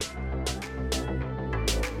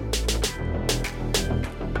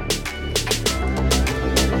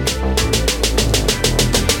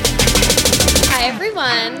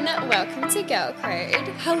everyone. Welcome to Girl Code.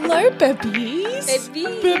 Hello, babies.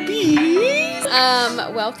 Babies.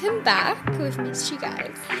 Welcome back. We've missed you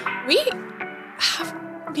guys. We have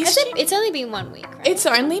missed you. It's only been 1 week, right? It's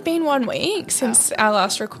only been 1 week since our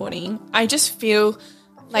last recording. I just feel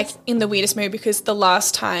like in the weirdest mood because the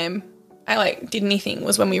last time I did anything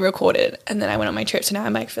was when we recorded, and then I went on my trip. So now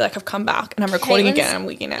I feel like I've come back and I'm recording again and I'm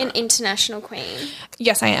wigging out. An international queen.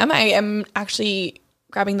 Yes, I am. I am actually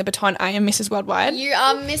grabbing the baton. I am Mrs. Worldwide. You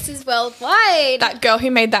are Mrs. Worldwide. That girl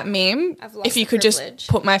who made that meme. I've lost if you the could privilege. just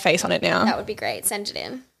put my face on it now. That would be great. Send it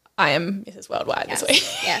in. I am Mrs. Worldwide Yes. this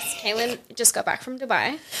week. Yes. Kaylin just got back from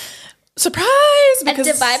Dubai. Surprise! A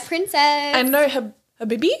Dubai princess. I know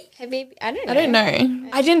Habibi? Hey, baby. I don't know.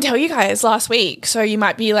 I didn't tell you guys last week, so you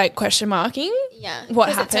might be question marking. Yeah. What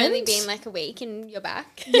 'Cause happened? It's only been a week and you're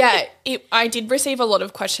back. Yeah, I did receive a lot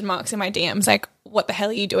of question marks in my DMs, what the hell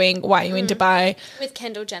are you doing? Why are you in Dubai? With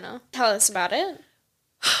Kendall Jenner. Tell us about it.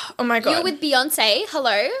 Oh my God. You're with Beyonce.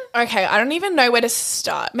 Hello. Okay, I don't even know where to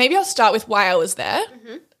start. Maybe I'll start with why I was there.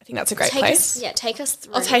 I think that's a great place. Take us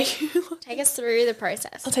through. I'll take you. Take us through the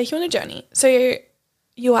process. I'll take you on a journey. So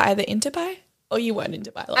you were either in Dubai or you weren't in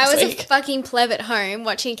Dubai last I was week. a fucking pleb at home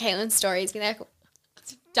watching Caitlin's stories, being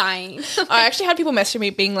dying. I actually had people messaging me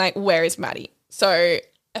being like, where is Maddie? So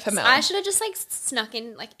FML. I should have just snuck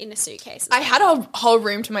in in a suitcase. I had a whole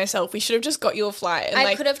room to myself. We should have just got you a flight. And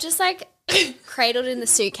I could have just cradled in the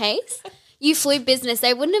suitcase. You flew business.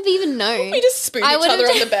 They wouldn't have even known. we just spooned I each would've other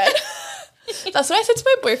on just- the bed. That's what I said to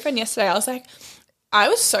my boyfriend yesterday. I was like, I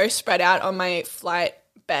was so spread out on my flight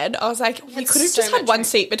bed. I was like, we could have so just had much one room.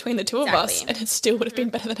 seat between the two of us Exactly. and it still would have been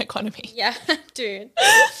better than economy. Yeah, dude.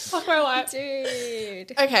 Fuck my life.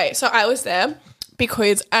 Dude. Okay, so I was there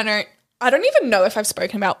because I don't even know if I've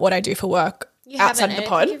spoken about what I do for work You outside haven't. of the I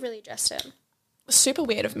pod. think you've really addressed it. Super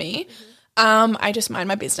weird of me. I just mind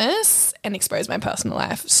my business and expose my personal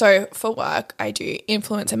life. So for work, I do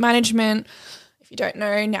influencer management. If you don't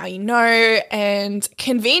know, now you know. And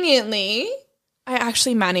conveniently, I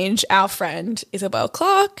actually manage our friend Isabel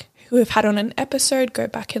Clark, who we've had on an episode. Go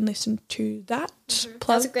back and listen to that. That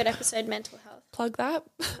was a good episode, mental health. Plug that.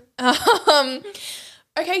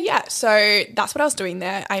 Okay, yeah. So that's what I was doing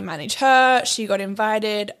there. I manage her. She got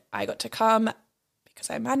invited. I got to come because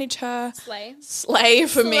I manage her. Slay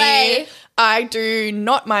for me. Slay. I do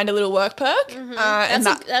not mind a little work perk. And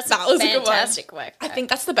That's that a was a good one. fantastic work. I think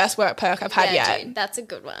that's the best work perk I've had yet. Dude, that's a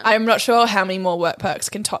good one. I'm not sure how many more work perks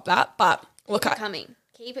can top that, but look,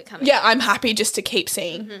 Keep it coming. yeah, I'm happy just to keep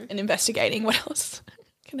seeing and investigating what else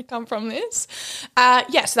can come from this.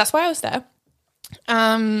 Yeah, so that's why I was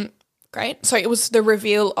there. Great. So it was the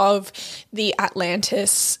reveal of the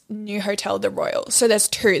Atlantis new hotel, the Royal. So there's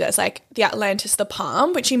two. There's the Atlantis, the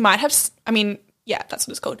Palm, which you might have, yeah, that's what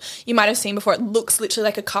it's called. You might have seen before. It looks literally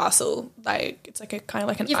like a castle. It's like a kind of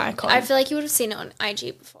like an icon. I feel like you would have seen it on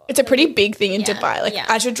IG before. It's a pretty big thing in Dubai. yeah.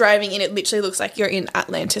 As you're driving in, it literally looks like you're in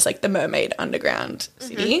Atlantis, the mermaid underground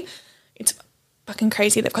city. It's fucking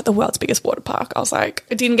crazy. They've got the world's biggest water park. I was like,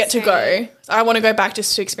 I didn't get to go. So I want to go back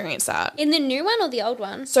just to experience that. In the new one or the old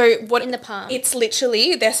one? So what? In the Palm. It's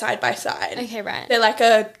literally, they're side by side. Okay, right. They're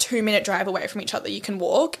a 2-minute drive away from each other. You can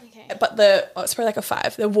walk. Okay. But it's probably a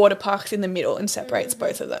 5. The water park's in the middle and separates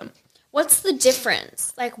both of them. What's the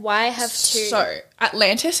difference? Why have two? So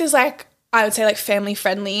Atlantis is I would say family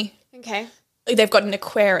friendly. Okay. They've got an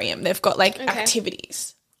aquarium. They've got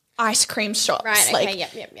activities, ice cream shops. Right, okay,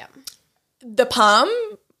 yep. The Palm,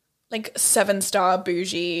 7-star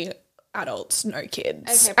bougie adults, no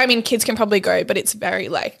kids. Okay. I mean, kids can probably go, but it's very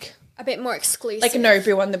A bit more exclusive. like a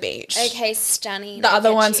Nobu on the beach. Okay, stunning. The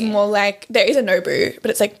other one's more there is a Nobu, but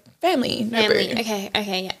it's family Nobu. family.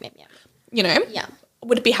 Okay, yep. You know? Yeah.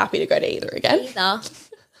 Would be happy to go to either again.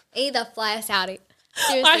 Either fly us out.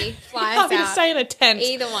 Seriously, fly us happy to out. stay in a tent.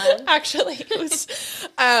 Either one. Actually, it was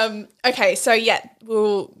okay. So yeah, we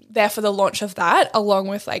were there for the launch of that, along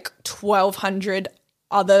with 1,200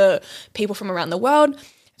 other people from around the world. I've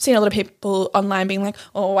seen a lot of people online being like,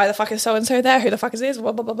 "Oh, why the fuck is so and so there? Who the fuck is this?"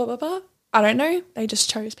 Blah blah blah blah blah blah. I don't know. They just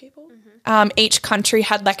chose people. Each country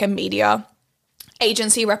had a media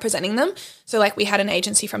agency representing them. So we had an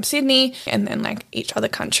agency from Sydney, and then each other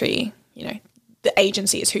country, the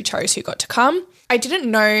agency is who chose who got to come. I didn't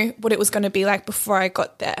know what it was going to be like before I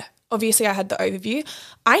got there. Obviously, I had the overview.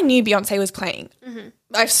 I knew Beyonce was playing.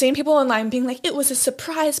 I've seen people online being like, it was a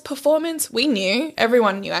surprise performance. We knew.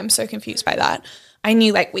 Everyone knew. I'm so confused by that. I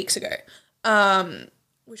knew weeks ago,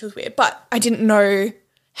 which was weird. But I didn't know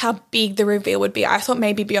how big the reveal would be. I thought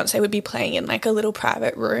maybe Beyonce would be playing in a little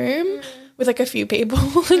private room with a few people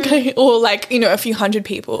or a few hundred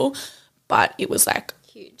people. But it was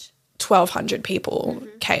Huge. 1,200 people,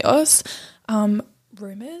 chaos.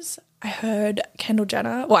 rumors. I heard Kendall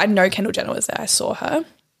Jenner. Well, I know Kendall Jenner was there. I saw her.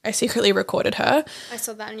 I secretly recorded her. I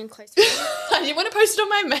saw that on your close friend. I didn't want to post it on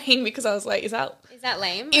my main because I was like, is that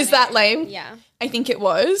lame? Is that lame? Yeah. I think it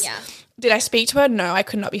was. Yeah. Did I speak to her? No, I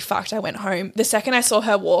could not be fucked. I went home. The second I saw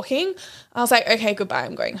her walking, I was like, okay, goodbye,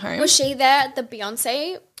 I'm going home. Was she there at the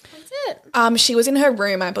Beyonce concert? She was in her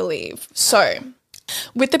room, I believe. So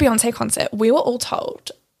with the Beyonce concert, we were all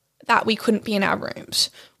told that we couldn't be in our rooms.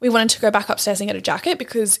 We wanted to go back upstairs and get a jacket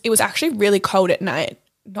because it was actually really cold at night.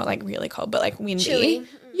 Not like really cold, but like windy. Chilly.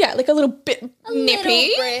 Yeah, like a little bit nippy.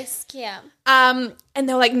 Little brisk, yeah. And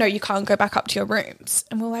they were like, no, you can't go back up to your rooms.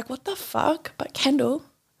 And we're like, what the fuck? But Kendall,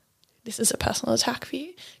 this is a personal attack for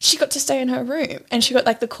you. She got to stay in her room and she got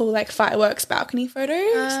like the cool like fireworks balcony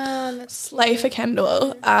photos. That's Slay for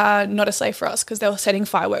Kendall, not a slay for us because they were setting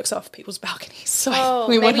fireworks off people's balconies. So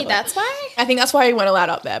we maybe that's why? I think that's why we weren't allowed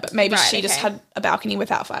up there, but maybe Right, she just okay. had a balcony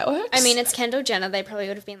without fireworks. I mean, it's Kendall Jenner. They probably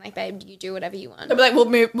would have been like, babe, you do whatever you want. they'd be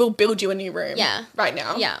like, we'll build you a new room Yeah. right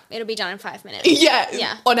now. Yeah, it'll be done in 5 minutes. Yeah.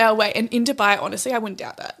 Yeah. On our way. And in Dubai, honestly, I wouldn't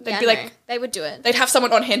doubt that. They'd Yeah, be no, like, they would do it. they'd have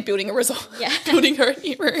someone on hand building a resort. Yeah. Building her a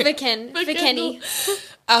new room. For Kenny.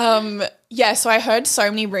 Yeah, so I heard so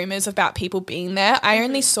many rumors about people being there. I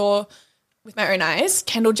only saw with my own eyes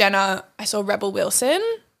Kendall Jenner. I saw Rebel Wilson,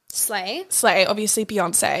 Slay. Slay, obviously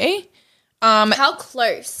Beyonce. How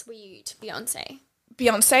close were you to Beyonce?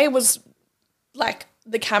 Beyonce was like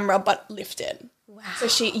the camera but lifted. Wow.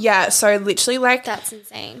 So literally like That's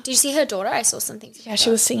insane. Did you see her daughter? I saw some things. yeah, she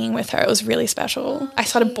was singing with her. It was really special. I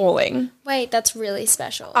started bawling. Wait, that's really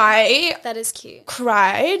special. I That is cute.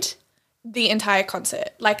 cried the entire concert.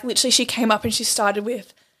 Like literally she came up and she started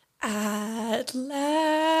with At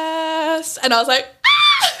Last and I was like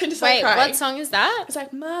and just Wait, like crying. what song is that? It's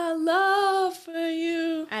like my love for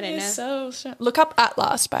you. I don't is know. So strong. Look up At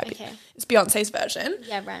Last by Okay. It's Beyonce's version.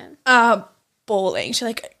 Yeah, right. Bawling. She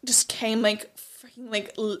like just came like freaking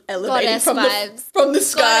like elevating Goddess from vibes. the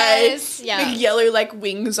sky. Goddess, yeah. Big yellow like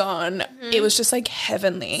wings on. It was just like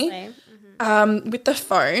heavenly. Slay. With the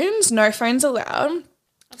phones, no phones allowed.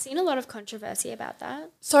 I've seen a lot of controversy about that.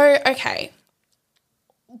 So, okay.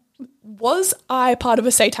 Was I part of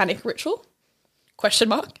a satanic ritual? Question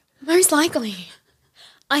mark. Most likely.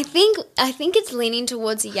 I think it's leaning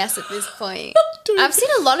towards a yes at this point. I've seen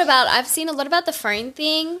a lot about the phone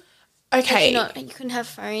thing. Okay. You couldn't have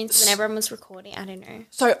phones when everyone was recording. I don't know.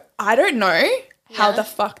 So I don't know how Yeah. the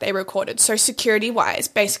fuck they recorded. So security wise,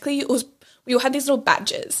 basically we all had these little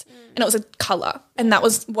badges and it was a colour and that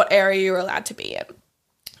was what area you were allowed to be in.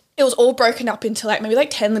 It was all broken up into like maybe like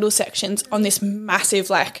 10 little sections on this massive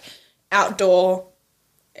like outdoor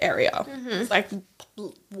area. With, like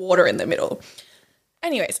water in the middle.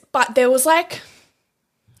 Anyways, but there was like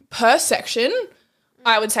per section,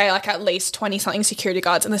 I would say like at least 20 something security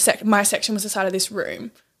guards and my section was the side of this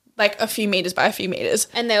room. Like a few meters by a few meters.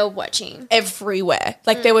 And they were watching. Everywhere.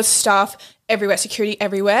 Like there was staff everywhere, security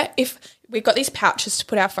everywhere. If we got these pouches to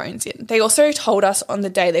put our phones in. They also told us on the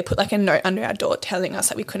day, they put like a note under our door telling us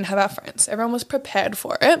that we couldn't have our phones. Everyone was prepared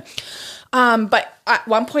for it. But at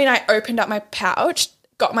one point I opened up my pouch,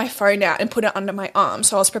 got my phone out and put it under my arm.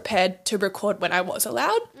 So I was prepared to record when I was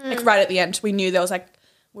allowed. Like right at the end, we knew there was like,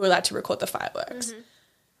 we were allowed to record the fireworks.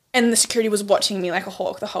 And the security was watching me like a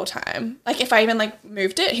hawk the whole time. Like if I even like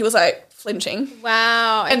moved it, he was like flinching.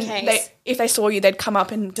 Wow. And Okay. if they saw you, they'd come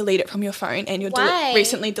up and delete it from your phone and you're Why?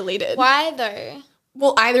 recently deleted. Why though?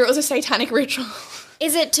 Well, either it was a satanic ritual.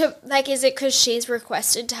 Is it because she's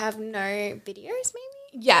requested to have no videos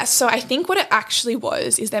maybe? Yeah, so I think what it actually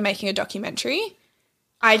was is they're making a documentary.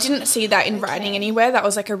 I didn't see that in writing anywhere. That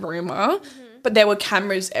was like a rumor. But there were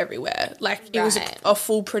cameras everywhere. Like it was Right. a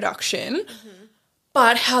full production.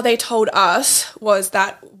 But how they told us was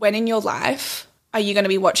that when in your life are you going to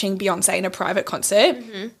be watching Beyonce in a private concert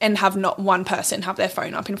and have not one person have their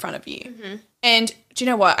phone up in front of you? And do you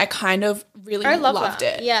know what? I kind of really loved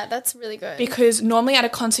it. Yeah, that's really good. Because normally at a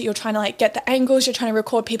concert, you're trying to like get the angles, you're trying to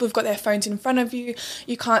record people who've got their phones in front of you.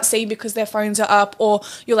 You can't see because their phones are up, or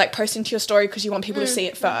you're like posting to your story because you want people to see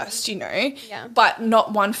it first, you know? Yeah. But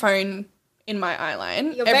not one phone in my eye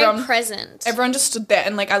line. You're very present. Everyone just stood there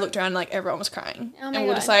and like I looked around and like everyone was crying. Oh my and we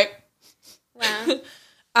were just God. like, Wow.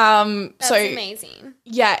 That's so amazing.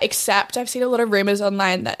 yeah, except I've seen a lot of rumors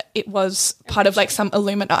online that it was part of like some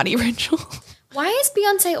Illuminati ritual. Why is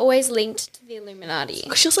Beyonce always linked to the Illuminati?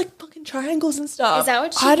 She was like fucking triangles and stuff. Is that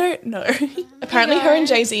what I don't know. Apparently her and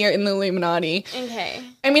God. Jay-Z are in the Illuminati. Okay.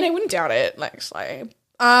 I mean, I wouldn't doubt it, like, Slay.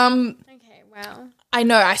 Okay, wow. I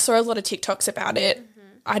know, I saw a lot of TikToks about it.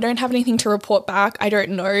 I don't have anything to report back. I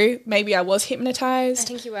don't know. Maybe I was I hypnotized.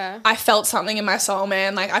 think you were. I felt something in my soul,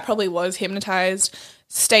 man. Like, I probably was hypnotized.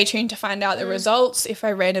 stay tuned to find out the results. If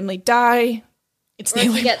I randomly die, it's Or the if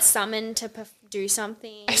only you get summoned to do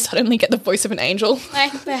something. I suddenly get the voice of an angel.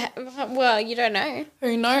 Like, well, you don't know.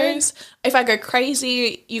 Who knows? If I go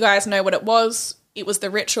crazy, you guys know what it was. It was the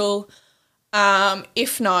ritual.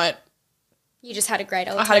 If not, You just had a great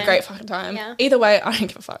old I time. had a great fucking time. Yeah. Either way, I don't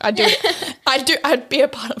give a fuck. I'd be a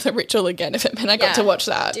part of the ritual again if it meant I got to watch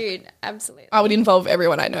that. Dude, absolutely. I would involve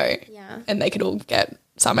everyone I know. Yeah. And they could all get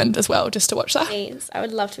summoned as well just to watch that. Please. I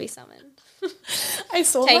would love to be summoned. I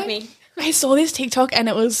saw Take me. I saw this TikTok and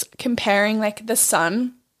it was comparing like the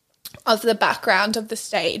sun of the background of the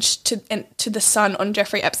stage to the sun on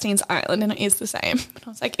Jeffrey Epstein's island, and it is the same. And I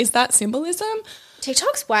was like, is that symbolism?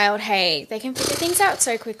 TikTok's wild, hey. They can figure things out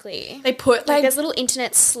so quickly. They put like There's little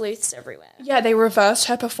internet sleuths everywhere. yeah, they reversed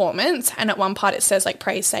her performance, and at one part it says like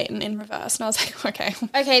praise Satan in reverse, and I was like, okay.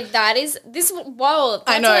 Okay, that is this. Whoa, that's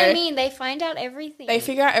I know. what I mean. They find out everything. They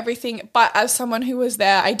figure out everything, but as someone who was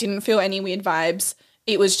there, I didn't feel any weird vibes.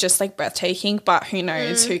 It was just like breathtaking, but who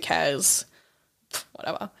knows? Who cares?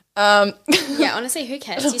 Whatever. Yeah, honestly, who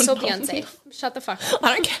cares? You saw Beyonce. Shut the fuck up.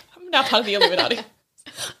 I don't care. I'm now part of the Illuminati.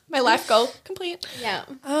 My life goal complete. Yeah.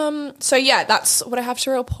 So yeah, that's what I have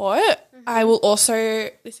to report. I will also,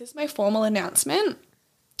 this is my formal announcement.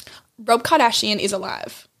 Rob Kardashian is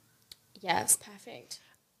alive. Yes, perfect.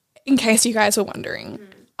 In case you guys were wondering.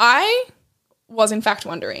 I was in fact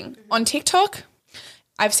wondering. On TikTok,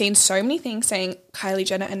 I've seen so many things saying Kylie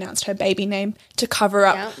Jenner announced her baby name to cover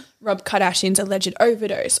up Yeah. Rob Kardashian's alleged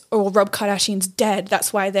overdose, or Rob Kardashian's dead.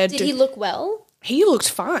 That's why they're Did he look well? He looked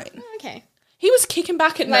fine. Okay. He was kicking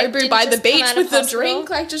back at Like, Nobu didn't by the just come beach out of with the hospital? drink,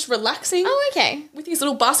 like just relaxing Oh, okay. with his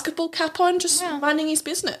little basketball cap on, just Wow. minding his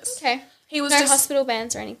business. Okay. He was No just hospital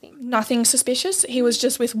bans or anything. nothing suspicious. He was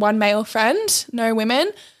just with one male friend, no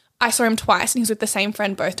women. I saw him twice, and he was with the same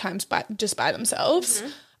friend both times, just by themselves.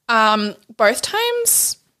 Both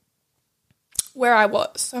times where I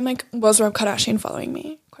was. So I'm like, was Rob Kardashian following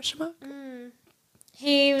me? Question mark.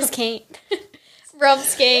 He was keen.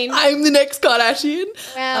 Rob's keen. I'm the next Kardashian.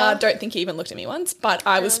 Wow. Don't think he even looked at me once, but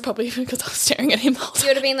I was probably because I was staring at him the whole You time.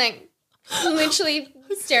 would have been like literally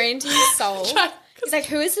staring into his soul. He's like,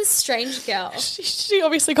 who is this strange girl? She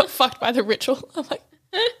obviously got fucked by the ritual. I'm like,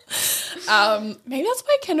 maybe that's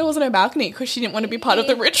why Kendall was on her balcony, because she didn't want to be part of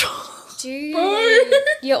the ritual. Dude, Bro.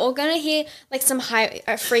 you're all gonna hear like some high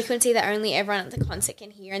frequency that only everyone at the concert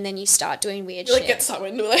can hear, and then you start doing weird Like shit. get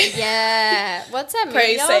summoned, like Yeah. What's that movie?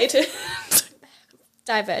 praise of? Satan.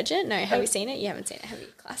 Divergent? No, have you seen it? You haven't seen it, have you?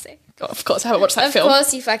 Classic. Of course, I haven't watched that Of film.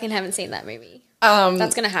 course you fucking haven't seen that movie.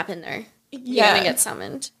 That's gonna happen though. You're Yeah. gonna get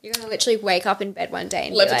summoned. You're gonna literally wake up in bed one day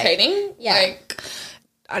and be like, Levitating. Yeah. Like,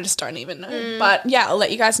 I just don't even know. But yeah, I'll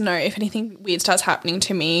let you guys know if anything weird starts happening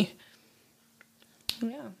to me.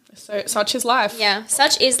 Yeah. So such is life. yeah,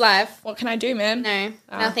 such is life. What can I do, man? No,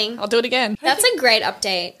 nothing. I'll do it again. That's a great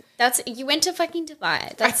update. That's you went to fucking Dubai.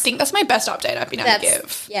 I That's think that's my best update I've been able to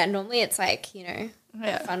give. yeah. Normally it's like Yeah.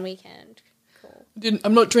 fun weekend. Cool.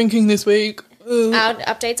 I'm not drinking this week. Our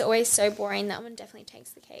updates are always so boring. That one definitely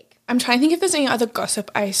takes the cake. I'm trying to think if there's any other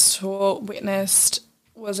gossip I saw, witnessed,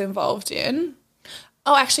 was involved in.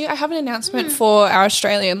 Oh, actually, I have an announcement for our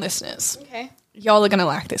Australian listeners. Okay. Y'all are going to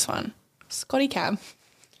like this one. Scotty Cam.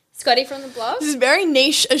 Scotty from the blog, This is a very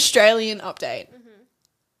niche Australian update.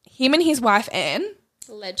 Him and his wife, Anne,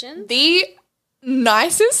 legend. the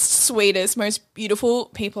nicest, sweetest, most beautiful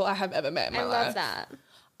people I have ever met in my I life. love that.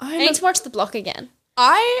 I I'm need to watch the block again.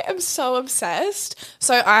 I am so obsessed.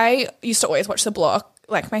 So I used to always watch the blog.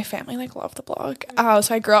 Like my family loved the blog.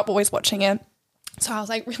 So I grew up always watching it. So I was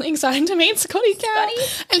like really excited to meet Scotty Cam.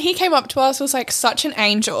 And he came up to us, was like such an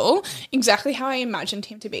angel, exactly how I imagined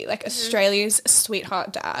him to be, like Australia's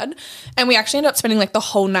sweetheart dad. And we actually ended up spending like the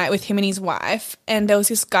whole night with him and his wife. And there was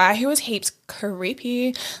this guy who was heaps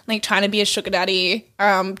creepy, like trying to be a sugar daddy,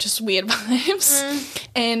 just weird vibes.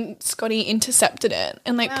 And Scotty intercepted it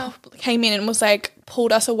and like came in and was like,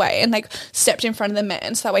 pulled us away and like stepped in front of the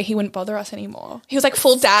man so that way he wouldn't bother us anymore. He was like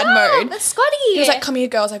full dad mode. That's Scotty. He was like, come here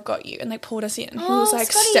girls, I've got you, and like pulled us in. He was like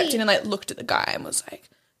Scotty. stepped in and like looked at the guy and was like,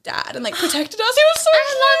 dad, and like protected us. He was so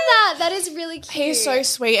I love that. That is really cute. He's so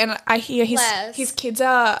sweet, and I hear Bless. his kids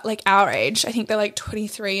are like our age. I think they're like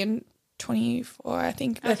 23 and 24, I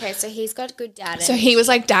think. Okay, so he's got good dad. So he was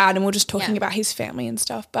like dad, and we are just talking Yeah. about his family and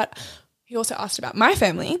stuff. But he also asked about my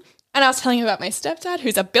family, and I was telling him about my stepdad,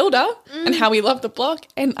 who's a builder, and how we love the block.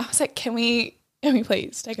 And I was like, can we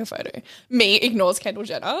please take a photo? Me ignores Kendall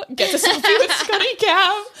Jenner, gets a selfie with Scotty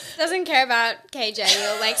Cam. doesn't care about KJ.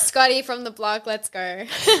 You're like, Scotty from the block, let's go.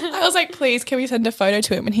 I was like, please, can we send a photo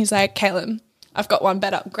to him? And he's like, Caitlin, I've got one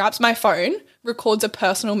better. Grabs my phone, records a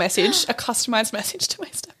personal message, a customized message to my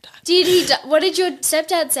stepdad. What did your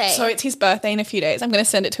stepdad say? So it's his birthday in a few days. I'm going to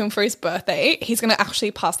send it to him for his birthday. He's going to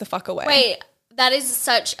actually pass the fuck away. Wait, that is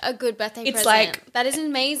such a good birthday present. Like, that is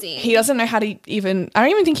amazing. He doesn't know how to even, I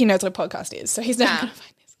don't even think he knows what a podcast is. So he's never going to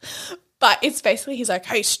find this. But it's basically, he's like,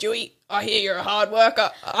 hey, Stewie, I hear you're a hard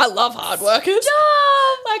worker. I love hard workers.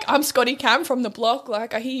 Stop. Like, I'm Scotty Cam from the block.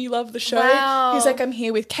 Like, I hear you love the show. Wow. He's like, I'm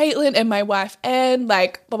here with Caitlin and my wife Anne.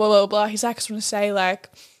 Like, blah, blah, blah, blah. He's like, I just want to say,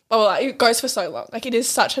 like, blah, blah, blah. It goes for so long. Like, it is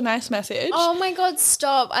such a nice message. Oh, my God,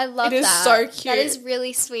 stop. I love that. It is so cute. That is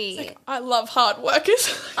really sweet. Like, I love hard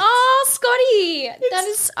workers. Oh, Scotty.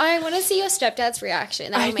 I want to see your stepdad's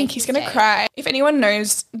reaction. I think he's going to cry. If anyone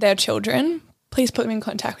knows their children, please put them in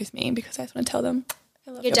contact with me because I just want to tell them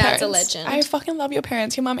I love your dad's parents. a legend. I fucking love your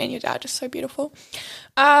parents, your mum and your dad, just so beautiful.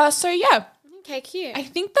 So yeah. Okay, cute. I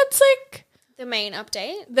think that's like the main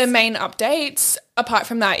update. The main updates. Apart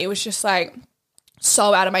from that, it was just like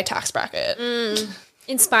so out of my tax bracket.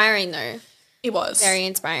 Inspiring though. It was. Very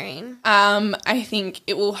inspiring. I think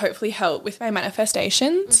it will hopefully help with my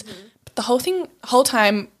manifestations. But the whole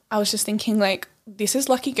time I was just thinking like, this is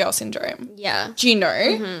lucky girl syndrome. Yeah. Do you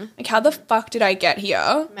know? Like, how the fuck did I get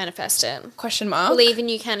here? Manifest it. Question mark. Believe in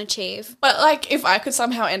you can achieve. But, like, if I could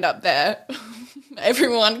somehow end up there,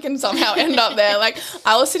 everyone can somehow end up there. Like,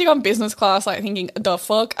 I was sitting on business class, like, thinking, the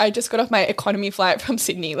fuck? I just got off my economy flight from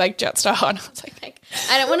Sydney, like, Jetstar. And I was like,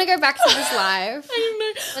 I don't want to go back to this life. I don't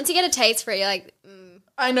know. Once you get a taste for it, you're like,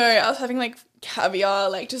 I know. I was having, like, caviar,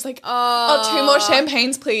 like, just like, oh, 2 more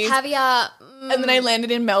champagnes, please. Caviar. And then I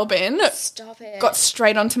landed in Melbourne. Stop it. Got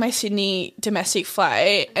straight onto my Sydney domestic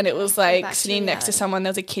flight, and it was like sitting next to someone.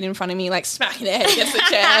 There was a kid in front of me, like smacking their head against the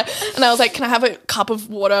chair. And I was like, "Can I have a cup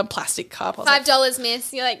of water, plastic cup?" I was $5,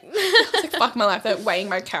 miss. You're like, I was like, fuck my life. They're weighing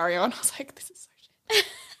my carry-on. I was like, this is so shit.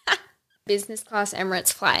 Business class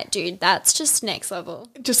Emirates flight, dude. That's just next level.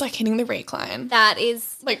 Just like hitting the recline. That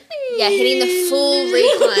is like, yeah, hitting the full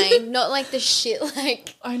recline, not like the shit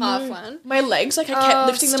like half one. My legs, like I kept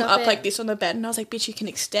lifting them up like this on the bed, and I was like, bitch, you can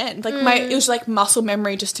extend. Like it was like muscle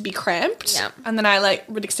memory just to be cramped. Yeah. And then I like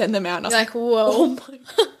would extend them out, and I was like, whoa. Oh my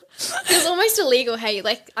God. It was almost illegal. Hey,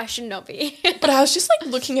 like I should not be. But I was just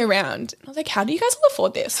like looking around. I was like, how do you guys all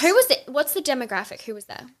afford this? Who was it? What's the demographic? Who was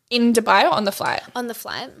there? In Dubai or on the flight? On the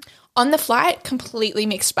flight. On the flight, completely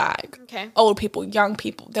mixed bag. Okay. Old people, young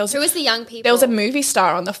people. Who was the young people? There was a movie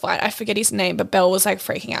star on the flight. I forget his name, but Belle was like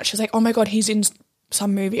freaking out. She was like, oh my God, he's in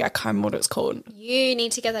some movie. I can't remember what it's called. You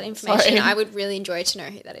need to get that information. Sorry. I would really enjoy to know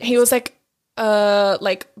who that is. He was like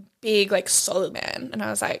big, like solid man. And I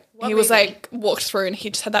was like, was like walked through and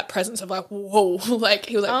he just had that presence of like, whoa. Like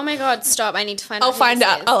he was like, oh my God, stop. I need to find out. I'll find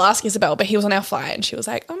out. I'll ask Isabel, but he was on our flight and she was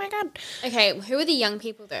like, oh my God. Okay. Who are the young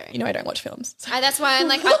people though? You know, I don't watch films. So. That's why I'm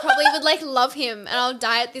like, I probably would like love him and I'll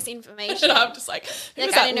die at this information. And I'm just like,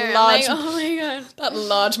 like I don't know. Large, I'm like, oh my God. That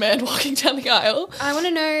large man walking down the aisle. I want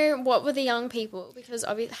to know what were the young people because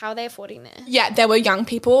obviously how are they affording there? Yeah, there were young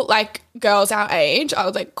people, like girls our age. I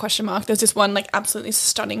was like, question mark. There's this one like absolutely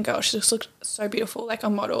stunning girl. She just looked so beautiful, like a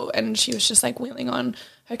model. And she was just like wheeling on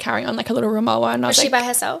her carry-on like a little Romowa. And I was she like, by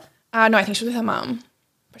herself? No, I think she was with her mum.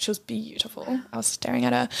 But she was beautiful. I was staring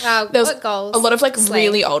at her. Wow, there was what goals? a lot of like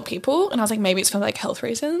really old people. And I was like, maybe it's for like health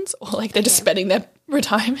reasons or like they're just spending their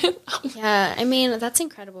retirement. Yeah, I mean, that's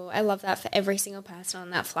incredible. I love that for every single person on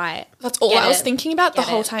that flight. That's all I was thinking about the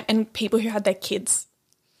whole time. And people who had their kids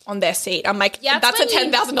on their seat. I'm like, that's a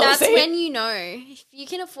 $10,000 seat. That's when you know. If you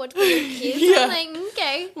can afford to put your kids, I'm like,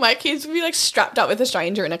 okay. My kids would be like strapped up with a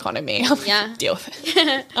stranger in economy. I'm like, deal with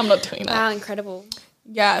it. I'm not doing that. Wow, incredible.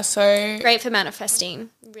 Yeah, so. Great for manifesting.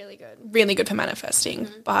 Really good. Really good for manifesting.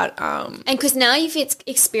 But. And because now you've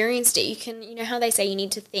experienced it, you can, you know how they say you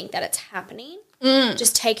need to think that it's happening?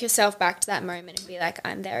 Just take yourself back to that moment and be like,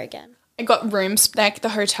 I'm there again. I got rooms, like the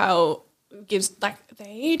hotel gives, like,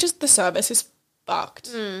 the service is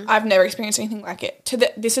fucked. I've never experienced anything like it.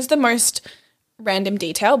 This is the most random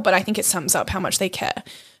detail, but I think it sums up how much they care.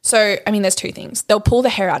 So, I mean, there's 2 things. They'll pull the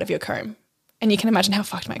hair out of your comb, and you can imagine how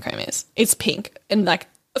fucked my comb is. It's pink and like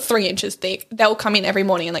 3 inches thick. They'll come in every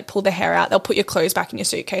morning and like pull the hair out. They'll put your clothes back in your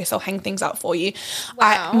suitcase. They'll hang things up for you.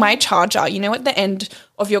 Wow. My charger, you know, at the end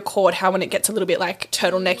of your cord, how when it gets a little bit like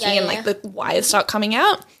turtlenecky and like the wires start coming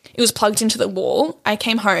out, it was plugged into the wall. I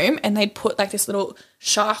came home and they'd put like this little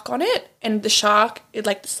shark on it, and the shark, it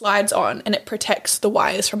like slides on and it protects the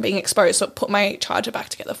wires from being exposed. So it put my charger back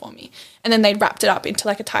together for me. And then they'd wrapped it up into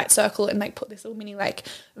like a tight circle and like put this little mini like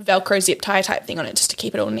Velcro zip tie type thing on it just to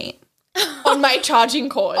keep it all neat. On my charging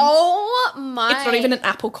cord. Oh my. It's not even an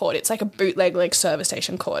Apple cord. It's like a bootleg like service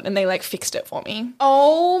station cord, and they like fixed it for me.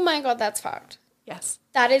 Oh my God, that's fucked. Yes.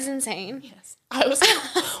 That is insane. Yes. I was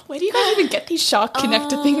like, where do you guys even get these shark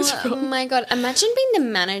connector things Oh from? my God. Imagine being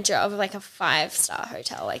the manager of like a 5-star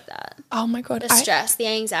hotel like that. Oh my God. The stress, the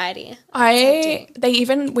anxiety. They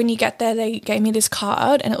even, when you get there, they gave me this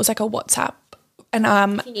card and it was like a WhatsApp. And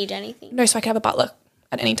If you need anything. no, so I can have a butler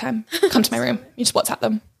at any time. Come to my room. You just WhatsApp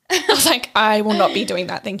them. I was like, I will not be doing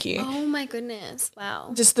that. Thank you. Oh my goodness.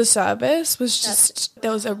 Wow. Just the service was just,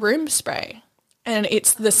 there was a room spray and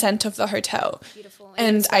it's the scent of the hotel. Beautiful.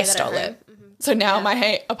 And I stole it. So now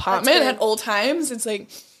my apartment at all times, it's like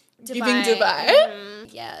giving Dubai.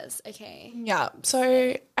 Yes. Okay. Yeah.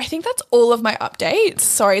 So I think that's all of my updates.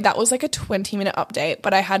 Sorry, that was like a 20-minute update,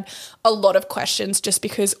 but I had a lot of questions just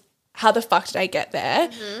because how the fuck did I get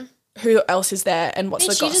there? Who else is there and what's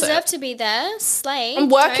the You gossip? deserve to be there. Slay. I'm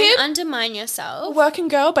working. Don't undermine yourself. Working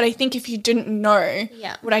girl, but I think if you didn't know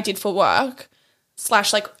Yeah. what I did for work, /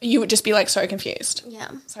 like you would just be like so confused. Yeah.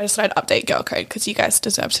 So I just thought I'd update girl code because you guys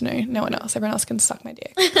deserve to know. No one else. Everyone else can suck my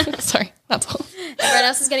dick. Sorry, that's all. Everyone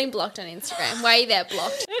else is getting blocked on Instagram. Why are you there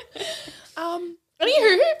blocked?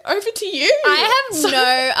 Anywho, over to you. I have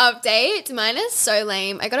no update. Mine is so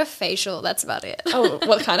lame. I got a facial. That's about it. Oh,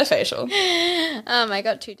 what kind of facial? I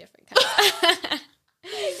got 2 different kinds.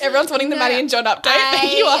 Everyone's wanting the Maddie and John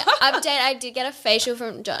update. You are. I did get a facial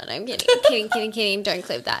from John. I'm kidding. Don't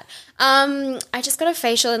clip that. I just got a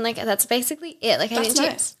facial and like that's basically it. Like That's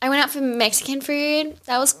nice. I went out for Mexican food.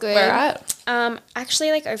 That was good. Where at?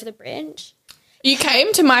 Actually like over the bridge. You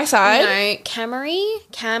came to my side. No, Camry.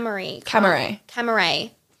 Camry.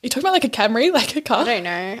 You talking about like a Camry, like a car? I don't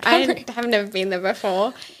know. Camry. I have never been there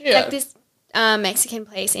before. Yeah. Like this Mexican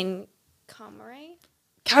place in Camry.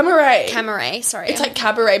 Camry. Sorry. It's like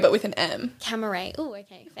cabaret, but with an M. Camry. Oh,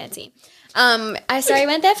 okay, fancy. I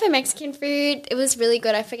went there for Mexican food. It was really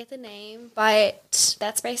good. I forget the name, but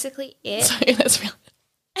that's basically it. Sorry, that's really.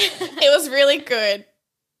 It was really good.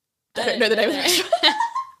 I don't know the name of the restaurant.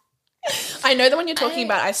 I know the one you're talking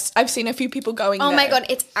about. I've seen a few people going Oh there. my God,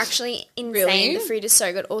 it's actually insane. Really? The food is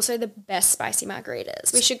so good. Also, the best spicy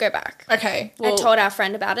margaritas. We should go back. Okay. I told our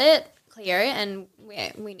friend about it, Cleo, and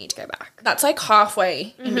we need to go back. That's like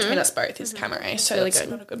halfway in between us both is Camry. So really it's good.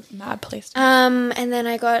 not a good mad place. And then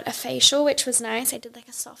I got a facial, which was nice. I did like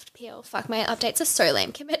a soft peel. Fuck, my updates are so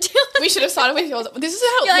lame compared to yours. We should have started with yours. This is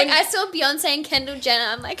how You're like, I saw Beyonce and Kendall Jenner.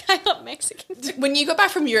 I'm like, I got Mexican food. when you got back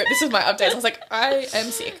from Europe, this is my updates. I was like, I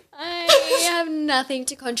am sick. I have nothing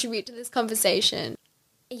to contribute to this conversation.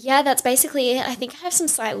 Yeah, that's basically it. I think I have some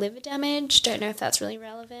slight liver damage. Don't know if that's really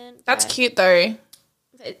relevant. That's cute though.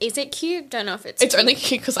 Is it cute? Don't know if it's It's only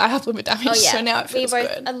cute because I have liver damage, Oh yeah, so now it feels we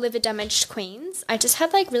both good. are liver damaged queens. I just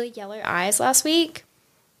had like really yellow eyes last week.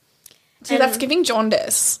 So that's giving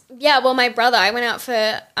jaundice. Yeah, well, I went out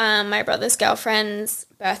for my brother's girlfriend's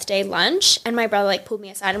birthday lunch, and my brother like pulled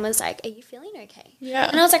me aside and was like, "Are you feeling okay?" Yeah.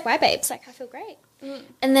 And I was like, "Why, babes? Like, I feel great."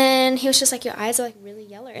 And then he was just like, "Your eyes are like really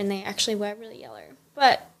yellow," and they actually were really yellow,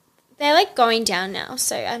 but they're like going down now.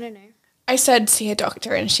 So I don't know. I said, see a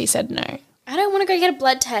doctor, and she said no. I don't want to go get a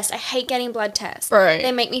blood test. I hate getting blood tests. Bro.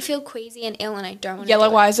 They make me feel queasy and ill, and I don't want to.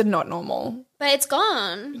 Yellow eyes are not normal. But it's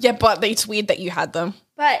gone. Yeah, but it's weird that you had them.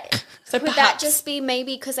 But So could that perhaps- just be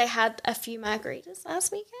maybe because I had a few margaritas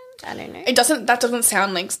last weekend? I don't know. That doesn't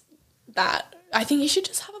sound like that. I think you should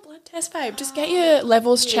just have a blood test, babe. Just get your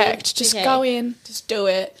levels checked. Just okay. go in. Just do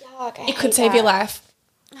it. Yuck, I It could hate save your that.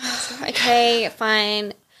 life. Okay,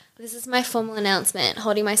 fine. This is my formal announcement.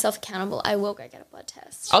 Holding myself accountable. I will go get a blood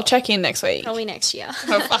test. I'll check in next week. Probably next year.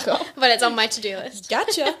 Oh, fuck off. But it's on my to-do list.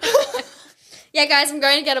 Gotcha. Yeah, guys, I'm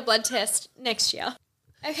going to get a blood test next year.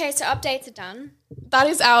 Okay, so updates are done. That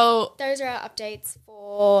is our Those are our updates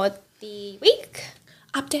for the week.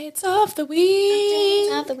 updates of the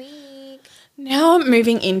week. Updates of the week. Now I'm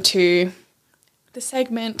moving into the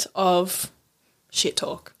segment of shit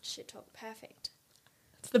talk. Shit talk. Perfect.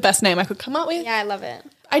 It's the best name I could come up with. Yeah, I love it.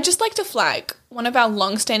 I'd just like to flag one of our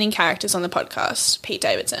long-standing characters on the podcast, Pete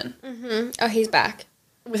Davidson, Oh, he's back.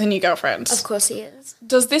 with a new girlfriend. Of course he is.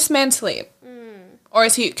 Does this man sleep? Or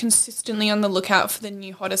is he consistently on the lookout for the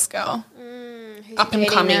new hottest girl? Who's Up and dating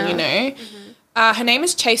coming, now? you know. Her name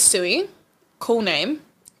is Chase Sui. Cool name.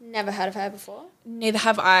 Never heard of her before. Neither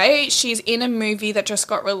have I. She's in a movie that just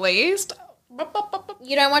got released.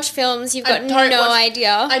 You don't watch films. You've I got don't no watch-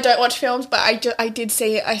 idea. I don't watch films, but I did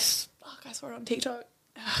see it. I saw it on TikTok.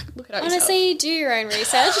 Look it up yourself. Honestly, do your own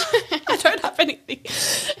research. I don't have anything.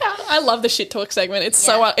 I love the shit talk segment. It's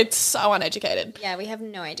so uneducated. Yeah, we have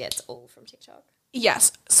no idea. It's all from TikTok.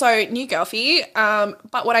 Yes. So new girlfie.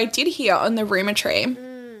 But what I did hear on the rumor tree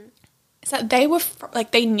is that they were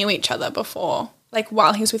they knew each other before, like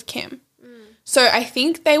while he was with Kim. So I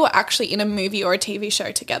think they were actually in a movie or a TV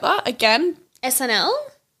show together. Again, SNL?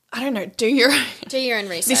 I don't know. Do your own. Do your own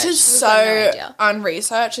research. This is We've so got no idea.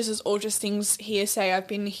 unresearched. This is all just things hearsay I've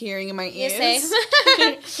been hearing in my ears.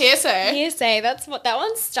 Hearsay. Hearsay. Hearsay. That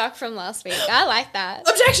one's stuck from last week. I like that.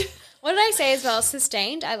 Objection. What did I say as well?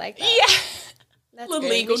 Sustained? I like that. Yeah. That's The good.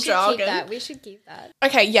 legal we should jargon. Keep that. We should keep that.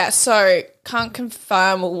 Okay, yeah, so can't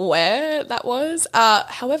confirm where that was.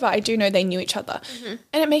 However, I do know they knew each other. Mm-hmm.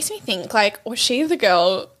 And it makes me think, like, was she the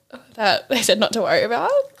girl that they said not to worry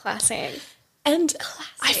about? Classic. And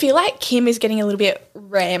I feel like Kim is getting a little bit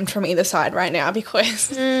rammed from either side right now because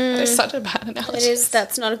that is such a bad analogy. It is.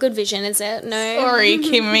 That's not a good vision, is it? No. Sorry,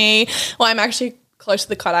 Kimmy. Well, I'm actually close to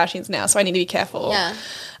the Kardashians now, so I need to be careful. Yeah.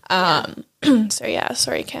 So, yeah,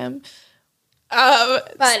 sorry, Kim.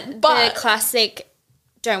 But the classic,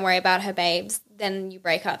 don't worry about her babes, then you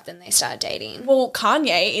break up, then they start dating. Well,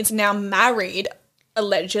 Kanye is now married,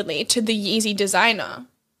 allegedly, to the Yeezy designer.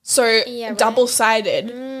 So, Yeah, right.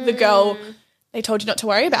 double-sided, the girl they told you not to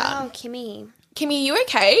worry about. Oh, Kimmy. Kimmy, you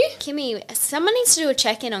okay? Kimmy. Someone needs to do a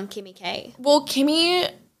check-in on Kimmy K. Well, Kimmy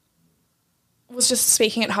was just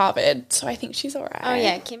speaking at Harvard, so I think she's all right. Oh,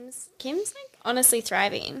 yeah. Kim's like, honestly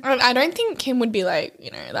thriving. I don't think Kim would be, like, you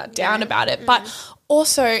know, that down about it. But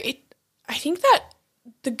also, I think that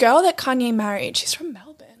the girl that Kanye married, she's from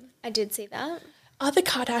Melbourne. I did see that. Are the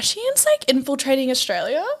Kardashians, like, infiltrating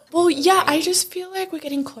Australia? Well, yeah, I just feel like we're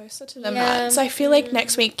getting closer to them. Yeah. So I feel like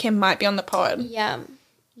next week Kim might be on the pod. Yeah.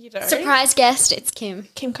 You know? Surprise guest, it's Kim.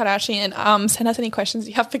 Kim Kardashian. Send us any questions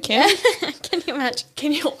you have for Kim. Can you imagine?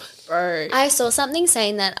 Can you? Bro. I saw something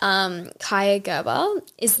saying that Kaya Gerber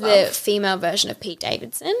is the female version of Pete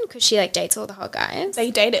Davidson because she, like, dates all the hot guys.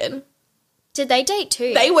 They dated. Did they date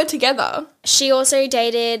too? They were together. She also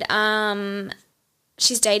dated,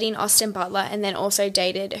 she's dating Austin Butler and then also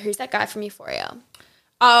dated, who's that guy from Euphoria?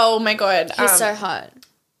 Oh, my God. He's so hot.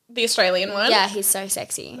 The Australian one? Yeah, he's so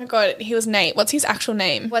sexy. Oh, my God. He was Nate. What's his actual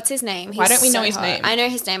name? What's his name? Why don't we so know his hot. name? I know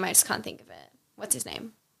his name, I just can't think of it. What's his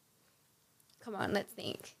name? Come on, let's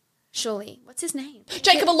think. Surely. What's his name?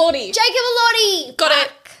 Jacob Elordi. Jacob Elordi! Got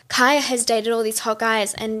it. Kaya has dated all these hot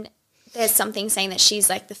guys and there's something saying that she's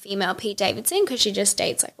like the female Pete Davidson because she just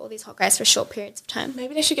dates like all these hot guys for short periods of time.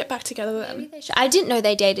 Maybe they should get back together then. Maybe they should. I didn't know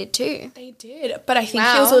they dated too. They did. But I think he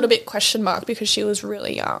Wow. was a little bit question mark because she was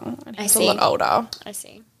really young and he's a see. lot older. I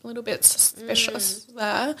see. A little bit suspicious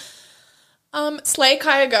there. Slay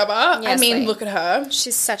Kaya Gerber. I mean, Slay. look at her.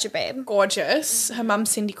 She's such a babe. Gorgeous. Her mum's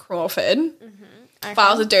Cindy Crawford. Okay.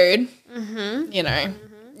 Father's a dude. You know,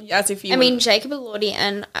 as if you. I mean, Jacob Elordi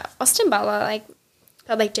and Austin Butler,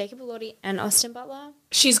 like Jacob Elordi and Austin Butler.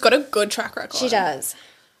 she's got a good track record. She does.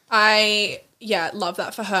 I love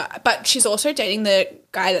that for her. But she's also dating the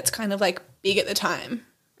guy that's kind of like big at the time.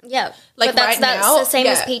 Yeah. Like, but that's right now, the same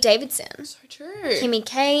as yeah. Pete Davidson. So true. Kimmy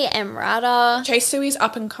K, Emrata. Chase Sui's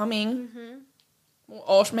up and coming.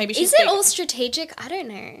 Or maybe she's Is it big. all strategic? I don't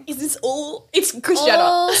know. Is this all? It's Kris Jenner.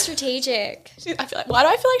 All strategic. I feel like, why do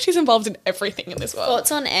I feel like she's involved in everything in this world?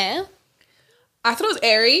 Thoughts on air? I thought it was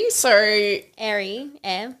airy, so Airy.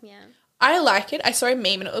 Air, yeah. I like it. I saw a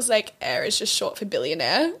meme and it was like air is just short for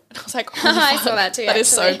billionaire. And I was like, oh I my saw God, that too, That is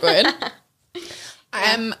so actually. good.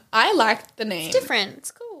 I like the name. Different.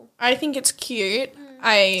 It's cool. I think it's cute.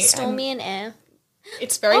 Stormy and air.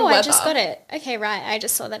 It's very Oh, weather. I just got it. Okay, right. I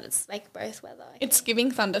just saw that it's like both weather. It's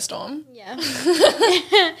giving thunderstorm Yeah.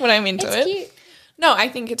 when I'm into It's it. cute. No, I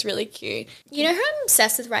think it's really cute. You know who I'm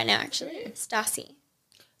obsessed with right now, actually? Stassi.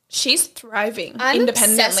 She's thriving I'm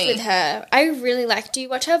independently. obsessed with her. I really like. Do you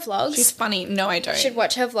watch her vlogs? She's funny. No, I don't. You should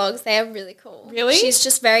watch her vlogs. They are really cool. Really? She's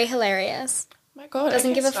just very hilarious. Oh my God.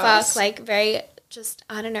 Doesn't okay, give a stars. fuck. Like very just.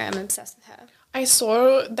 I don't know. I'm obsessed with her. I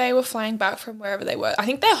saw they were flying back from wherever they were. I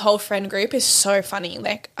think their whole friend group is so funny.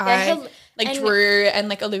 Like and Drew and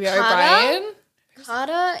like Olivia Carter? O'Brien.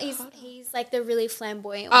 Carter, he's like the really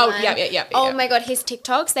flamboyant Oh, one. yeah. Oh my God, his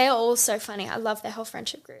TikToks, they're all so funny. I love their whole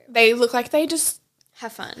friendship group. They look like they just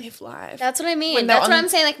Have fun. live life. That's what I mean. When they're That's what on- I'm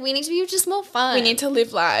saying. Like, we need to be just more fun. We need to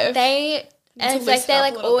live life. They, and it's like listen they're up a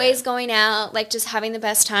like little always bit. going out, like just having the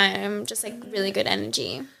best time, just like really good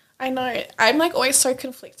energy. I know. I'm like always so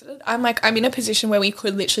conflicted. I'm like, I'm in a position where we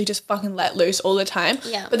could literally just fucking let loose all the time.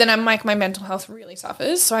 Yeah. But then I'm like, my mental health really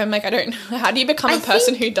suffers. So I'm like, I don't know. How do you become a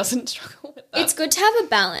person who doesn't struggle with that? It's good to have a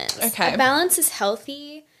balance. Okay. A balance is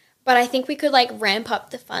healthy, but I think we could like ramp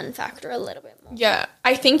up the fun factor a little bit more. Yeah.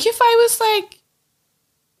 I think if I was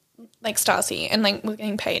like Stassi and like we're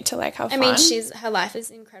getting paid to like have I fun. mean, her life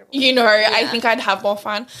is incredible. You know, I Yeah. think I'd have more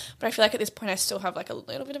fun. But I feel like at this point I still have like a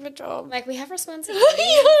little bit of a job. Like we have Yeah, responsibility.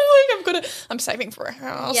 like I'm saving for a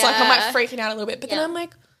house. Like I'm Yeah. like freaking out a little bit. But then Yeah. I'm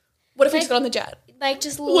like, what if we Like- just got on the jet? Like,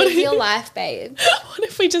 just live your life, babe. What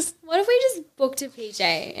if we just... What if we just booked a PJ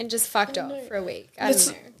and just fucked off for a week? I don't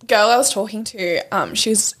know. Girl I was talking to,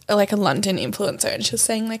 she was like a London influencer, and she was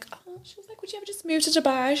saying like, she was like, would you ever just move to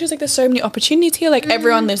Dubai? She was like, there's so many opportunities here. Like,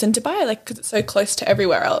 everyone lives in Dubai, like, because it's so close to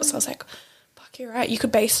everywhere else. I was like, fuck, you're right. You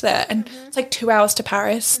could base there. And it's like 2 hours to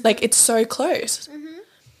Paris. Like, it's so close.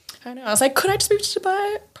 I know. I was like, could I just move to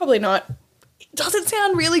Dubai? Probably not. It doesn't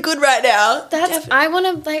sound really good right now. I want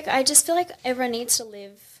to, like, I just feel like everyone needs to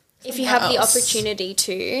live. If you have the opportunity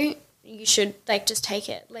to, you should, like, just take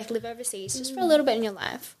it. Like, live overseas just for a little bit in your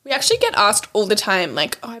life. We actually get asked all the time,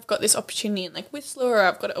 like, oh, I've got this opportunity in, like, Whistler, or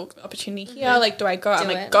I've got an opportunity here. Like, do I go? I'm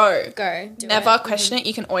like, go. Go. Never question it.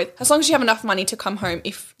 You can always, as long as you have enough money to come home,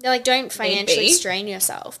 if They're like, don't financially strain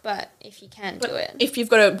yourself, but if you can, do it. If you've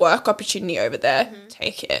got a work opportunity over there,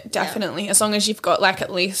 take it, definitely. As long as you've got, like,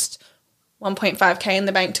 at least 1.5k in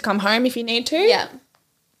the bank to come home if you need to. Yeah.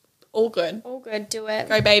 All good. All good. Do it.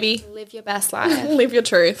 Go, baby. Live your best life. Live your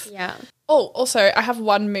truth. Yeah. Oh, also, I have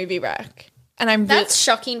one movie rec. And That's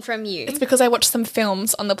shocking from you. It's because I watched some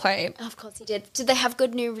films on the plane. Oh, of course you did. Did they have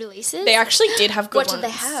good new releases? They actually did have good ones. What did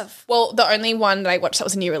they have? Well, the only one that I watched that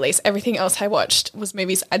was a new release. Everything else I watched was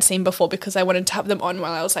movies I'd seen before because I wanted to have them on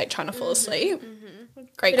while I was, like, trying to fall asleep.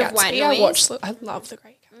 Great Bit of white Gatsby. noise. I love The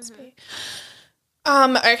Great Gatsby.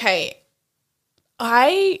 Okay.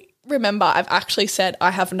 I remember I've actually said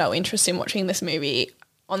I have no interest in watching this movie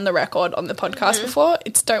on the record on the podcast before.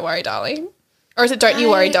 It's Don't Worry, Darling. Or is it Don't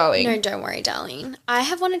You Worry, Darling? No, Don't Worry, Darling. I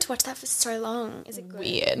have wanted to watch that for so long. Is it good?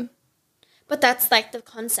 Weird. But that's like the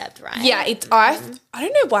concept, right? Yeah, I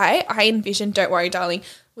don't know why I envisioned Don't Worry, Darling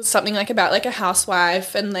was something like about like a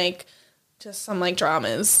housewife and like just some like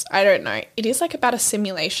dramas. I don't know. It is like about a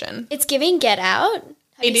simulation. It's giving Get Out.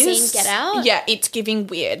 Have you seen Get Out? Yeah, it's giving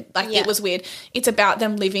weird. Like, it was weird. It's about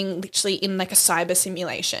them living literally in, like, a cyber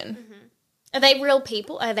simulation. Are they real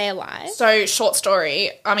people? Are they alive? So, short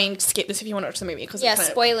story. I mean, skip this if you want to watch the movie because Yeah, it kind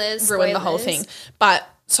spoilers. of ruined the whole thing. But,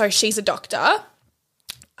 so she's a doctor,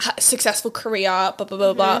 successful career, blah, blah,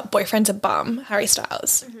 blah, blah. Boyfriend's a bum, Harry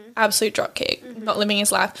Styles. Absolute dropkick. Not living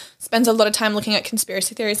his life. Spends a lot of time looking at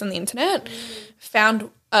conspiracy theories on the internet.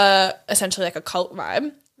 Found essentially like a cult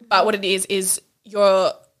vibe. But what it is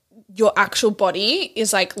your actual body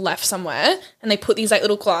is like left somewhere and they put these like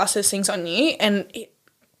little glasses things on you and it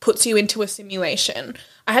puts you into a simulation.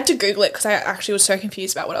 I had to Google it because I actually was so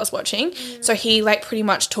confused about what I was watching. So he like pretty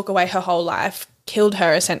much took away her whole life, killed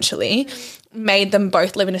her essentially, made them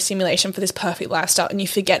both live in a simulation for this perfect lifestyle and you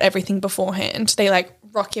forget everything beforehand. They like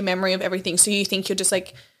rock your memory of everything so you think you're just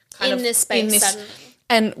like kind in of this space suddenly.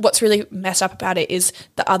 And what's really messed up about it is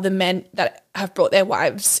the other men that have brought their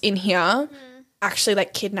wives in here actually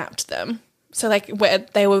like kidnapped them. So like where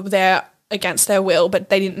they were there against their will, but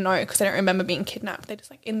they didn't know because they don't remember being kidnapped. They're just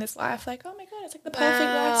like in this life, like, oh my God, it's like the perfect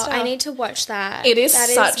lifestyle. I need to watch that. It is that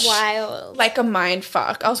such is wild. Like a mind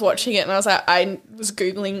fuck. I was watching it and I was like, I was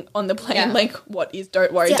Googling on the plane, like, what is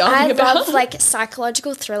Don't Worry, Darling about? I love like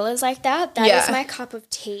psychological thrillers like that. That is my cup of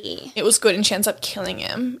tea. It was good and she ends up killing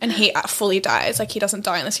him and he fully dies. Like he doesn't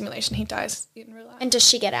die in the simulation, he dies in real life. And does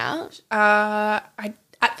she get out?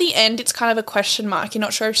 At the end, it's kind of a question mark. You're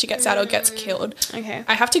not sure if she gets out or gets killed. Okay.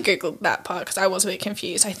 I have to Google that part because I was a bit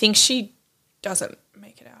confused. I think she doesn't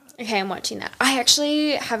make it out. Okay, I'm watching that. I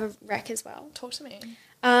actually have a rec as well. Talk to me.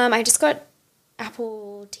 I just got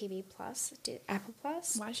Apple TV Plus. Apple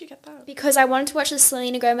Plus. Why did you get that? Because I wanted to watch the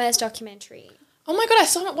Selena Gomez documentary. Oh my God, I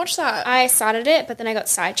still haven't watched that. I started it, but then I got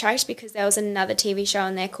sidetracked because there was another TV show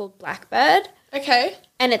on there called Blackbird. Okay.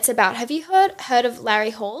 And it's about, have you heard of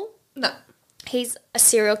Larry Hall? No. He's a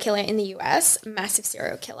serial killer in the US, massive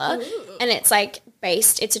serial killer. Ooh. And it's like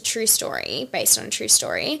it's a true story, based on a true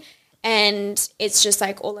story. And it's just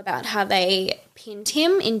like all about how they pinned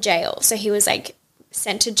him in jail. So he was like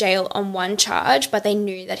sent to jail on one charge, but they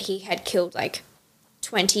knew that he had killed like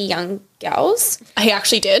 20 young girls. He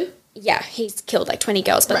actually did? Yeah, he's killed like 20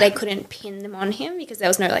 girls, but they couldn't pin them on him because there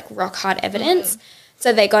was no like rock hard evidence.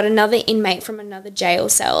 So they got another inmate from another jail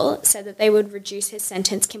cell, said that they would reduce his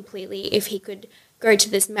sentence completely if he could go to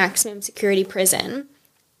this maximum security prison,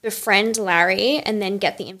 befriend Larry, and then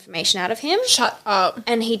get the information out of him. Shut up.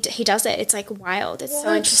 And he does it. It's like wild. It's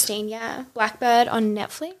so interesting. Yeah. Blackbird on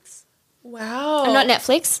Netflix. Wow. Not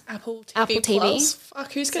Netflix. Apple TV. Apple TV. Plus.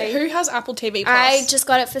 Fuck, who has Apple TV Plus? I just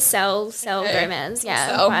got it for Cell Gomez. Yeah.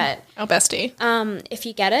 Cell, but our bestie. if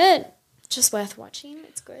you get it, just worth watching.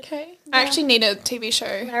 It's good. Okay. Yeah. I actually need a TV show.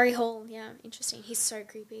 Larry Hall, yeah, interesting. He's so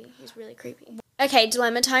creepy. He's really creepy. Okay,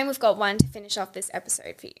 dilemma time. We've got one to finish off this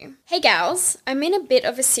episode for you. Hey gals, I'm in a bit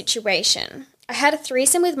of a situation. I had a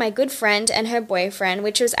threesome with my good friend and her boyfriend,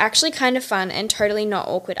 which was actually kind of fun and totally not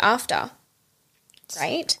awkward after.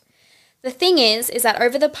 right? The thing is that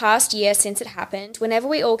over the past year since it happened, whenever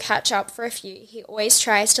we all catch up for a few, he always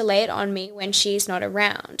tries to lay it on me when she's not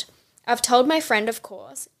around. I've told my friend, of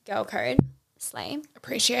course, girl code, slay.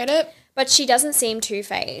 Appreciate it. But she doesn't seem too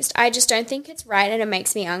phased. I just don't think it's right and it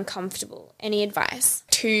makes me uncomfortable. Any advice?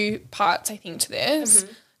 2 parts, I think, to this.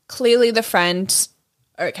 Clearly the friend's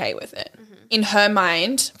okay with it. In her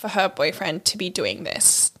mind, for her boyfriend to be doing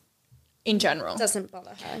this in general. Doesn't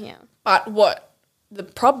bother her, yeah. But what the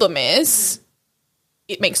problem is,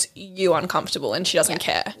 it makes you uncomfortable and she doesn't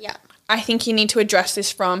care. Yeah. I think you need to address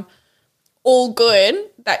this from all good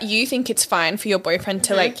that you think it's fine for your boyfriend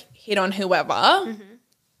to like hit on whoever,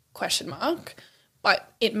 question mark,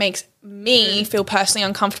 but it makes me feel personally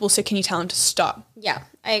uncomfortable, so can you tell him to stop? Yeah,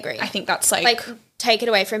 I agree. I think that's like take it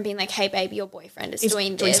away from being like, hey baby, your boyfriend is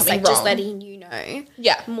doing this, something like just wrong. letting you know.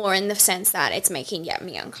 Yeah. More in the sense that it's making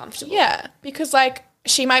me uncomfortable. Yeah, because like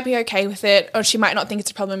she might be okay with it, or she might not think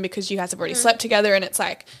it's a problem because you guys have already slept together and it's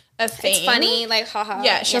like a thing. It's funny, like haha.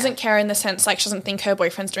 Yeah, she doesn't care in the sense like she doesn't think her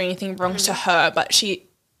boyfriend's doing anything wrong to her, but she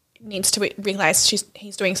needs to realize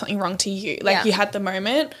he's doing something wrong to you. Like you had the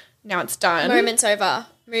moment, now it's done. Moment's over.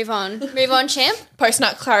 Move on, champ.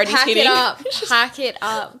 Post-nut clarity's Pack hitting. it up. Pack it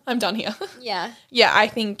up. I'm done here. Yeah. Yeah, I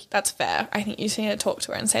think that's fair. I think you just need to talk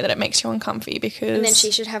to her and say that it makes you uncomfy because... And then she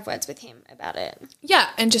should have words with him about it. Yeah,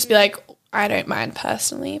 and just be like, I don't mind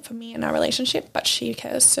personally for me in our relationship, but she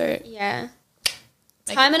cares, so... Yeah.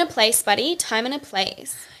 Time and a place, buddy. Time and a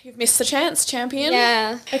place. You've missed the chance, champion.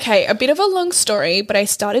 Yeah. Okay, a bit of a long story, but I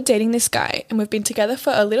started dating this guy and we've been together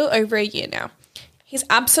for a little over a year now. He's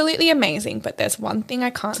absolutely amazing, but there's one thing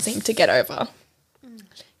I can't seem to get over.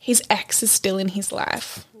 His ex is still in his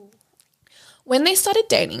life. When they started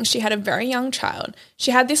dating, she had a very young child.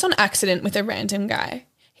 She had this on accident with a random guy.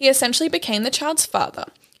 He essentially became the child's father.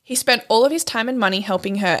 He spent all of his time and money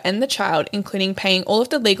helping her and the child, including paying all of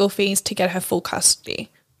the legal fees to get her full custody.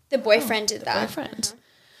 The boyfriend did that. Boyfriend.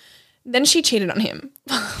 Then she cheated on him.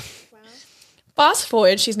 Fast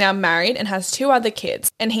forward, she's now married and has 2 other kids,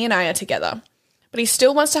 and he and I are together. But he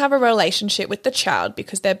still wants to have a relationship with the child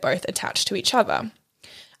because they're both attached to each other.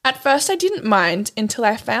 At first I didn't mind until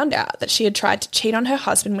I found out that she had tried to cheat on her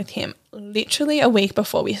husband with him literally a week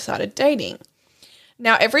before we started dating.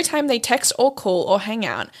 Now every time they text or call or hang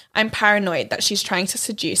out, I'm paranoid that she's trying to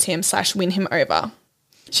seduce him / win him over.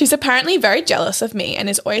 She's apparently very jealous of me and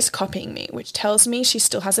is always copying me, which tells me she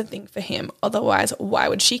still has a thing for him, otherwise why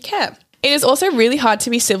would she care? It is also really hard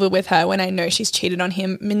to be civil with her when I know she's cheated on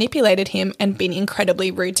him, manipulated him, and been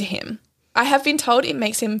incredibly rude to him. I have been told it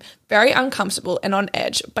makes him very uncomfortable and on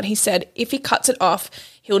edge, but he said if he cuts it off,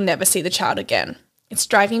 he'll never see the child again. It's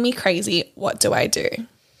driving me crazy. What do I do?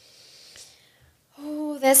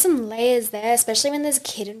 Oh, there's some layers there, especially when there's a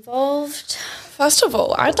kid involved. First of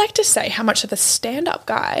all, I'd like to say how much of a stand-up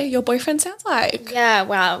guy your boyfriend sounds like. Yeah,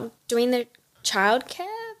 wow. Doing the childcare?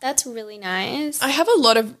 That's really nice. I have a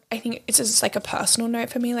lot of, I think it's just like a personal note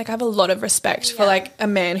for me. Like I have a lot of respect for like a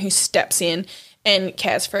man who steps in and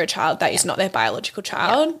cares for a child that is not their biological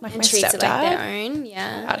child. Like and my treats stepdad. it like their own,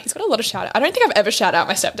 yeah. God, he's got a lot of shout out. I don't think I've ever shout out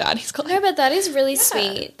my stepdad. He's got No, but that is really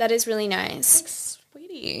sweet. That is really nice. like,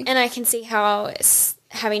 sweetie. And I can see how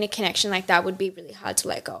having a connection like that would be really hard to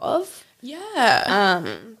let go of. Yeah.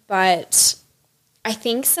 But I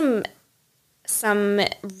think some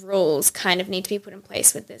rules kind of need to be put in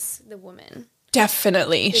place with the woman.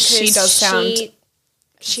 Definitely. Because She does sound...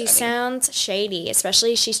 She sounds shady,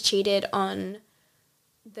 especially she's cheated on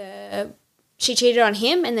she cheated on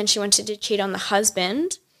him and then she wanted to cheat on the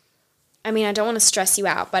husband. I mean, I don't want to stress you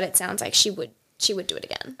out, but it sounds like she would do it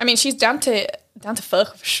again. I mean, she's down to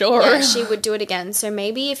fuck for sure. Yeah, she would do it again. So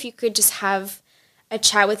maybe if you could just have a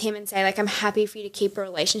chat with him and say, like, I'm happy for you to keep a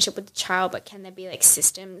relationship with the child, but can there be, like,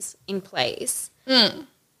 systems in place?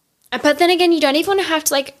 But then again, you don't even want to have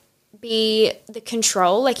to, like, be the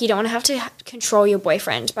control. Like, you don't want to have to control your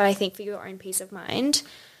boyfriend, but I think for your own peace of mind,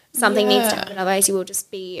 something needs to happen. Otherwise, you will just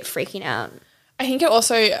be freaking out. I think it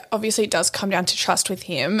also obviously does come down to trust with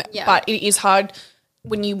him, Yeah. but it is hard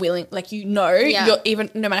when you're willing, like, you know, you're even,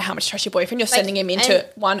 no matter how much you trust your boyfriend, you're sending him into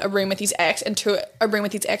a room with his ex and to a room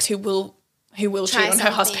with his ex who will cheat on her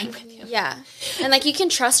husband with him. Yeah. And, like, you can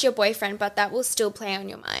trust your boyfriend, but that will still play on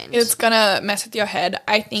your mind. It's going to mess with your head,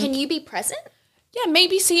 I think. Can you be present? Yeah,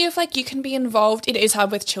 maybe see if, like, you can be involved. It is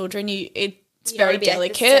hard with children. It's very be,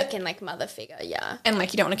 delicate. Like, the second, like, mother figure, yeah. And,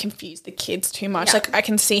 like, you don't want to confuse the kids too much. Yeah. Like, I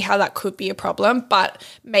can see how that could be a problem, but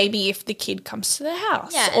maybe if the kid comes to the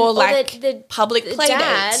house Yeah, or like, the public play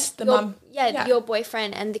dates, the mum. Yeah, your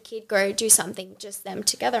boyfriend and the kid go do something, just them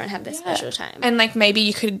together and have their special time. And, like, maybe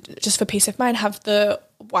you could, just for peace of mind, have the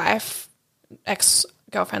wife,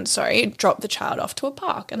 drop the child off to a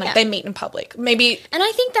park and like they meet in public. Maybe. And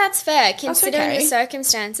I think that's fair. Considering okay. the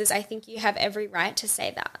circumstances, I think you have every right to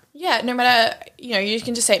say that. Yeah, no matter, you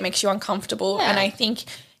can just say it makes you uncomfortable. Yeah. And I think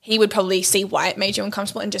he would probably see why it made you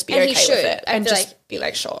uncomfortable and just be okay with it. And just be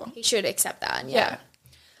like, sure. He should accept that. Yeah.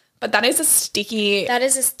 But that is That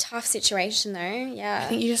is a tough situation though. Yeah. I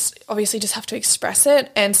think you just obviously just have to express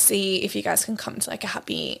it and see if you guys can come to like a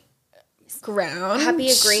happy ground. A happy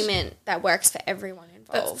agreement that works for everyone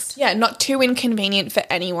involved. Not too inconvenient for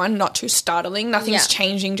anyone, not too startling. Nothing's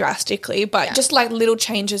changing drastically, but just like little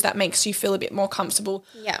changes that makes you feel a bit more comfortable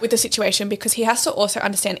with the situation, because he has to also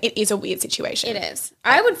understand it is a weird situation. It is.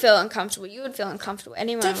 I would feel uncomfortable. You would feel uncomfortable.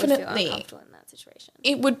 Anyone would feel uncomfortable in that situation.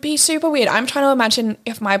 It would be super weird. I'm trying to imagine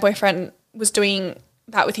if my boyfriend was doing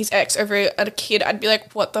that with his ex over a kid, I'd be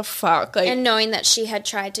like, what the fuck? Like, and knowing that she had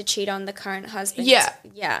tried to cheat on the current husband.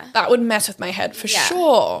 Yeah. That would mess with my head for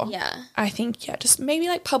sure. Yeah. I think, just maybe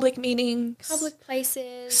like public meetings. Public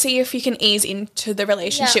places. See if you can ease into the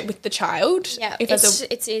relationship with the child. Yeah.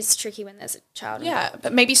 It is tricky when there's a child involved. Yeah,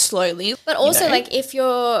 but maybe slowly. But also, like, if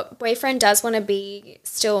your boyfriend does want to be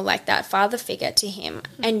still like that father figure to him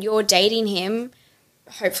and you're dating him,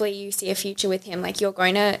 hopefully you see a future with him. Like, you're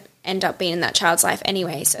going to end up being in that child's life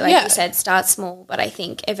anyway. So like you said, start small, but I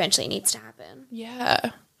think eventually it needs to happen. Yeah.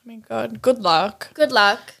 Oh my God. Good luck. Good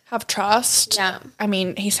luck. Have trust. Yeah. I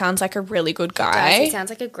mean, he sounds like a really good guy. He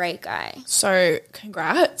sounds like a great guy. So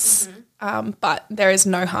congrats. But there is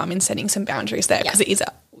no harm in setting some boundaries there because it is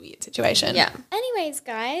a weird situation. Yeah. Anyways,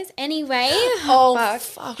 guys.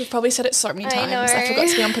 Fuck. We've probably said it so many times. I forgot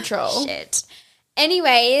to be on patrol. Shit.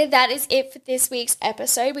 Anyway, that is it for this week's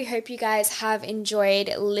episode. We hope you guys have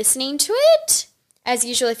enjoyed listening to it. As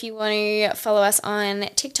usual, if you want to follow us on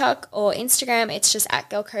TikTok or Instagram, it's just at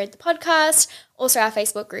Girl Code the Podcast. Also, our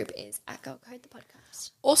Facebook group is at Girl Code the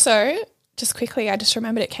Podcast. Also, just quickly, I just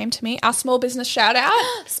remembered it came to me. Our small business shout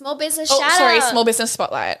out. Small business shout out. Small business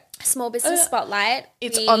spotlight. Small business spotlight.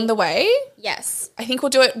 It's on the way. Yes. I think we'll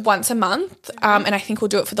do it once a month, and I think we'll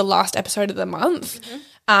do it for the last episode of the month.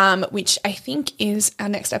 Which I think is our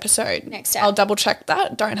next episode. I'll double check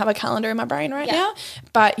that. Don't have a calendar in my brain right now.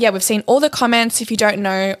 But yeah, we've seen all the comments. If you don't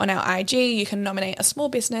know, on our IG, you can nominate a small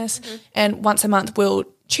business and once a month we'll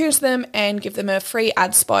choose them and give them a free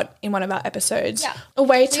ad spot in one of our episodes. Yeah. A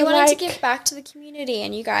way to we wanted to give back to the community,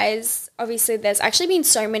 and you guys, obviously there's actually been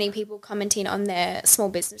so many people commenting on their small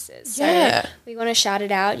businesses. So we want to shout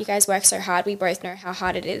it out. You guys work so hard. We both know how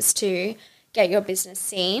hard it is to get your business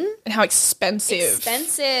seen. And how expensive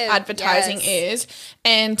advertising is.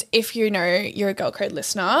 And if you know you're a Girl Code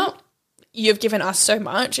listener, you've given us so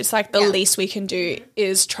much. It's like the least we can do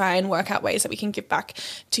is try and work out ways that we can give back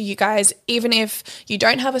to you guys. Even if you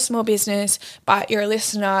don't have a small business, but you're a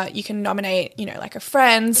listener, you can nominate, like a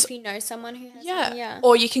friend. If you know someone who has one,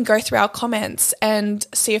 Or you can go through our comments and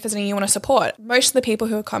see if there's any you want to support. Most of the people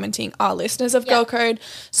who are commenting are listeners of Girl Code.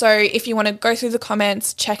 So if you want to go through the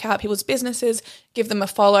comments, check out people's businesses, give them a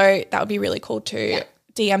follow, that would be really cool too. Yeah.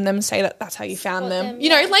 DM them, say that that's how you found them.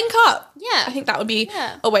 Link up. Yeah. I think that would be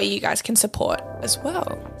a way you guys can support as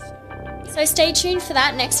well. So stay tuned for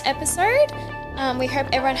that next episode. We hope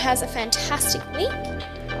everyone has a fantastic week.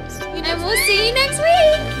 And we'll see you next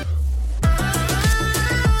week.